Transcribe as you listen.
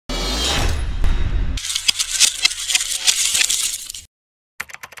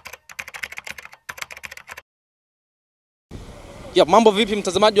Ya, mambo vipi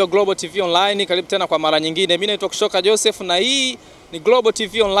mtazamaji wa Global TV Online, karibu tena kwa mara nyingine. Mimi naitwa Kutoka Joseph na hii ni Global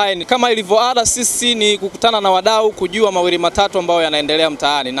TV Online. Kama ilivyo ada, sisi ni kukutana na wadau kujua mawili matatu ambayo yanaendelea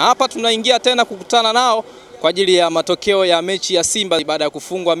mtaani. Na hapa tunaingia tena kukutana nao kwa ajili ya matokeo ya mechi ya Simba baada ya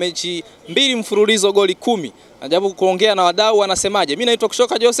kufungwa mechi 2 mfululizo goli 10. Najaribu kuongea na wadau wanasemaje. Mimi naitwa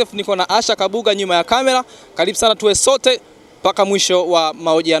Kutoka Joseph, niko na Asha Kabuga nyuma ya kamera. Karibu sana tuwe sote mpaka mwisho wa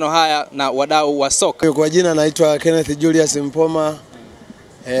mahojiano haya na wadau wa soka. Kwa jina naitwa Kenneth Julius Mpoma.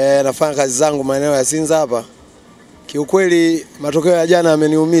 Nafanya kazi zangu maeneo ya Sinza hapa. Kiukweli matokeo ya jana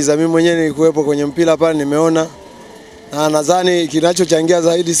yameniumiza. Mimi mwenyewe nilikuwepo kwenye mpira pale, nimeona. Na nadhani kinachochangia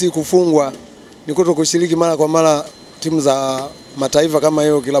zaidi si kufungwa, ni kutokushiriki mara kwa mara timu za mataifa kama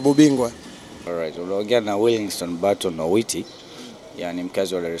hiyo klabu bingwa. Alright, unaongea na Willingston Barton Owiti, yani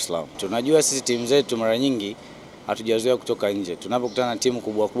mkazi wa Dar es Salaam. Tunajua sisi timu zetu mara nyingi hatujazoea kutoka nje. Tunapokutana na timu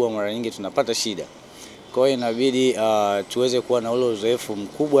kubwa mara nyingi tunapata shida. Kwa hiyo inabidi tuweze kuwa na ule uzoefu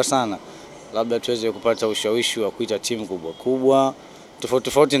mkubwa sana, labda tuweze kupata ushawishi wa kuita timu kubwa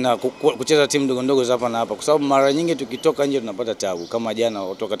tofauti na kucheza timu ndogo za hapa na hapa, kwa sababu mara nyingi tukitoka nje tunapata taabu. Kama jana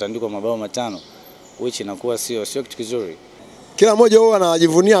kutoka tandiko mabao 5, which inakuwa sio kitu kizuri. Kila mmoja huwa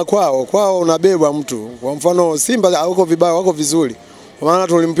anajivunia kwao unabebwa mtu. Kwa mfano Simba hauko vibaya, wako vizuri. Kwa maana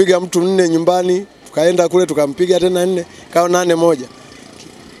tulimpiga mtu 4 nyumbani, tukaenda kule tukampiga tena 4, kao 8-1.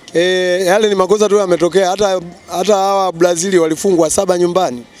 Yale ni makosa tu yametokea. Hata hawa Brazil walifungwa 7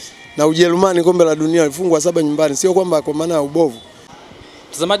 nyumbani na Ujerumani kombe la dunia walifungwa 7 nyumbani, sio kwamba kwa maana ya ubovu.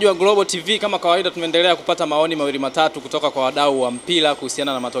 Mtazamaji wa Global TV, kama kawaida tumeendelea kupata maoni mawili matatu kutoka kwa wadau wa mpira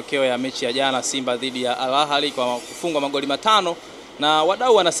kuhusiana na matokeo ya mechi ya jana Simba dhidi ya Ahly kwa kufungwa magoli 5, na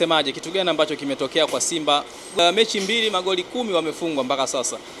wadau wanasemaje, kitu gani ambacho kimetokea kwa Simba. Mechi 2 magoli 10 wamefungwa mpaka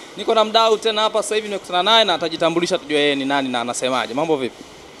sasa. Niko na mdau tena hapa sasa hivi, nimekutana naye na atajitambulisha tujue yeye ni nani na anasemaje. Mambo vipi?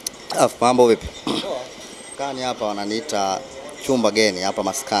 Mambo vipi? Kani hapa wananiita chumba geni hapa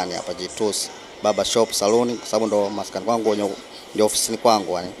maskani hapa Jitus Baba Shop Saloni, kwa sababu ndo maskani kwangu, ndio ofisini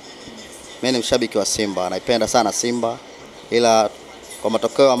kwangu yani. Mimi ni mshabiki wa Simba, naipenda sana Simba, ila kwa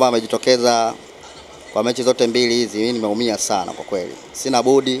matokeo ambayo yamejitokeza kwa mechi zote 2 hizi mimi nimeumia sana kwa kweli. Sina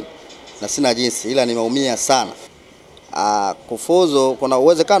budi na sina jinsi, ila nimeumia sana. Kufuzu kuna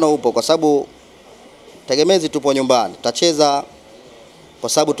uwezekano upo, kwa sababu tegemezi tupo nyumbani. Tutacheza kwa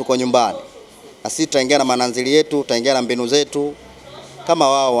sababu tuko nyumbani. Na sisi tutaingia na mananzili yetu, tutaingia na mbinu zetu kama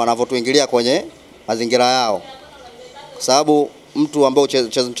wao wanavyotuingilia kwenye mazingira yao. Kwa sababu mtu ambao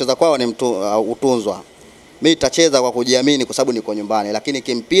cheza kwao ni mtu utunzwa. Mimi nitacheza kwa kujiamini kwa sababu niko nyumbani, lakini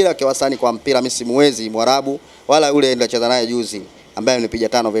kimpira kiwasani kwa mpira mimi simuwezi Mwarabu, wala yule nilicheza naye juzi ambaye nipiga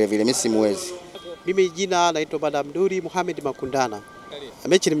 5 vile mimi simuwezi. Mimi jina naitwa Madam Duri Mohamed Makundana.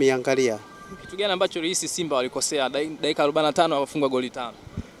 Mechi nimeiangalia. Kitu gani ambacho ulihisi Simba walikosea dakika 45 wafungwa goli 5?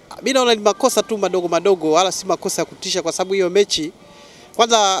 Mimi naona ni makosa tu madogo wala si makosa ya kutisha, kwa sababu hiyo mechi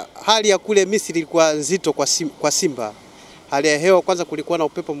kwanza hali ya kule Misri ilikuwa nzito kwa Simba. Hali ya hewa kwanza, kulikuwa na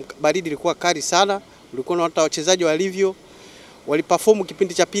upepo baridi, ilikuwa kali sana. Ulikuwa na hata wachezaji waliperform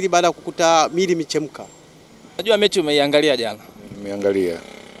kipindi cha pili baada ya kukuta mili michemka. Unajua mechi umeiangalia jana? Nimeangalia.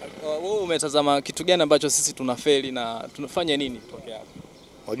 Wewe umetazama kitu gani ambacho sisi tunafeli na tunafanya nini tokea hapo?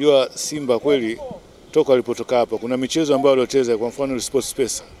 Unajua Simba kweli toka walipotoka hapa kuna michezo ambayo waliocheza, kwa mfano Sports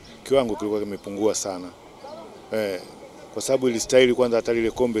Pesa kiwango kilikuwa kimepungua sana. Kwa sababu ilistahili kwanza hata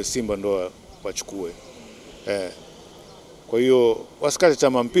ile kombe Simba ndo wachukue. Kwa hiyo wasikate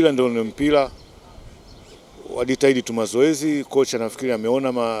tamaa, mpira ndio ni mpira. Waditaidi tu mazoezi, kocha nafikiri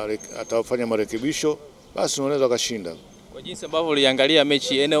ameona atafanya marekebisho, basi unaweza kashinda. Kwa jinsi ambavyo uliangalia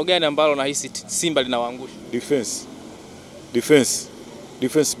mechi, eneo gani ambalo unahisi Simba linawaangusha?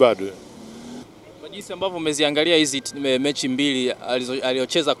 Defense bado. Kwa jinsi ambavyo umeziangalia hizi mechi 2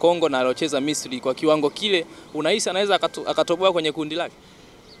 aliocheza Kongo na aliocheza Misri, kwa kiwango kile unahisi anaweza akatoboa kwenye kundi lake?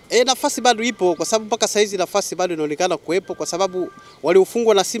 Nafasi bado ipo, kwa sababu mpaka saizi nafasi bado inaonekana kuwepo, kwa sababu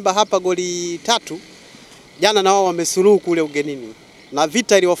waliofungwa na Simba hapa goli 3 jana na wao wamesuluhu kule ugenini, na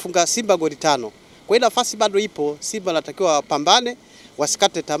Vita iliwafunga Simba goli 5. Kwa hiyo nafasi bado ipo. Simba natakiwa wapambane,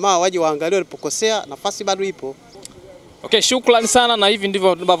 wasikate tamaa, waje waangalie walipokosea. Nafasi bado ipo. Okay, shukrani sana, na hivi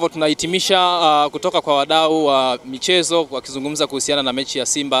ndivyo ambavyo tunahitimisha kutoka kwa wadau wa michezo wakizungumza kuhusiana na mechi ya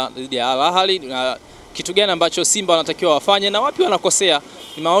Simba dhidi ya Ahly, kitu gani ambacho Simba wanatakiwa wafanye na wapi wanakosea.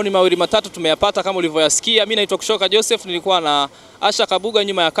 Ni maoni mawili matatu tumeyapata kama ulivyoyasikia. Mimi naitwa Kutoka Joseph, nilikuwa na Asha Kabuga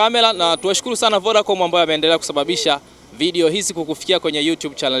nyuma ya kamera, na tuwashukuru sana Vodacom ambao wameendelea kusababisha video hizi kukufikia kwenye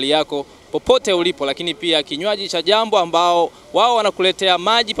YouTube channel yako popote ulipo, lakini pia kinywaji cha Jambo ambao wao wanakuletea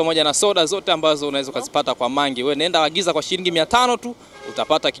maji pamoja na soda zote ambazo unaweza kuzipata kwa mangi. Wewe nenda agiza kwa shilingi 500 tu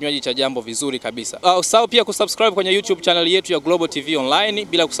utapata kinywaji cha Jambo vizuri kabisa. Usahau pia kusubscribe kwenye YouTube channel yetu ya Global TV Online,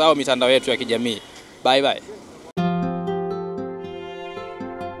 bila kusahau mitandao yetu ya kijamii. Bye bye.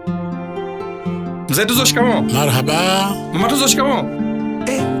 Mzee Tuzo, shikamoo. Marhaba. Mama Tuzo, shikamoo.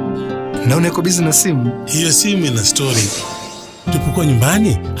 Naona uko busy na simu. Hiyo simu ina story. Tulipokuwa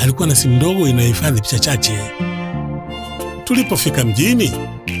nyumbani, alikuwa na simu ndogo inayohifadhi picha chache. Tulipofika mjini,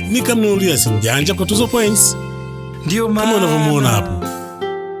 nikamnunulia simu janja kwa Tuzo Points. Ndio kama unavyomuona hapo.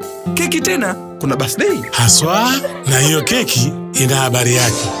 Keki tena? Kuna birthday? Haswa, na hiyo keki ina habari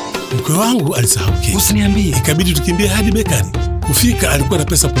yake. Mke wangu alisahau keki. Usiniambie. Ikabidi tukimbie hadi bekari. Kufika alikuwa na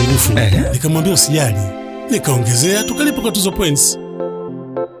pesa pungufu. Nikamwambia usijali. Nikaongezea tukalipa kwa Tuzo Points.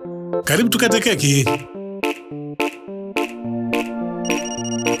 Karibu tukate keki.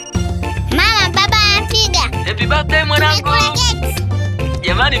 Mama, baba anapiga. Happy birthday mwanangu.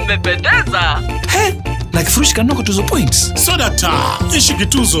 Jamani mmependeza. Na kifurushi kanoko Tuzo Points. Soda ta, ishi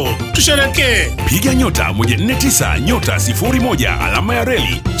kituzo, tusherekee. Piga nyota 149 nyota 01 alama ya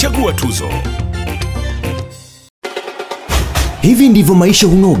reli, chagua Tuzo. Hivi ndivyo maisha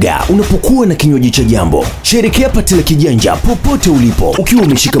hunoga unapokuwa na kinywaji cha Jambo. Sherekea pati la kijanja popote ulipo ukiwa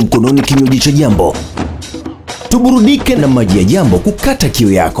umeshika mkononi kinywaji cha Jambo. Tuburudike na maji ya Jambo kukata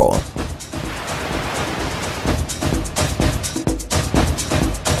kiu yako.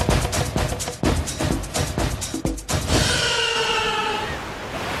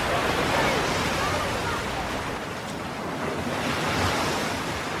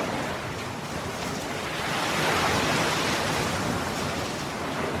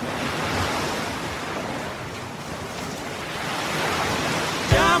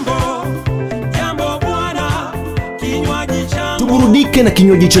 Tuburudike na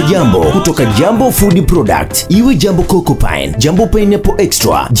kinywaji cha Jambo kutoka Jambo Food Product. Iwe Jambo Coco Pine, Jambo Pineapple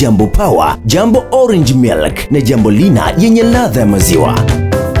Extra, Jambo Power, Jambo Orange Milk na Jambo Lina yenye ladha ya maziwa.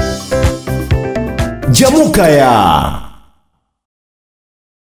 Jamukaya.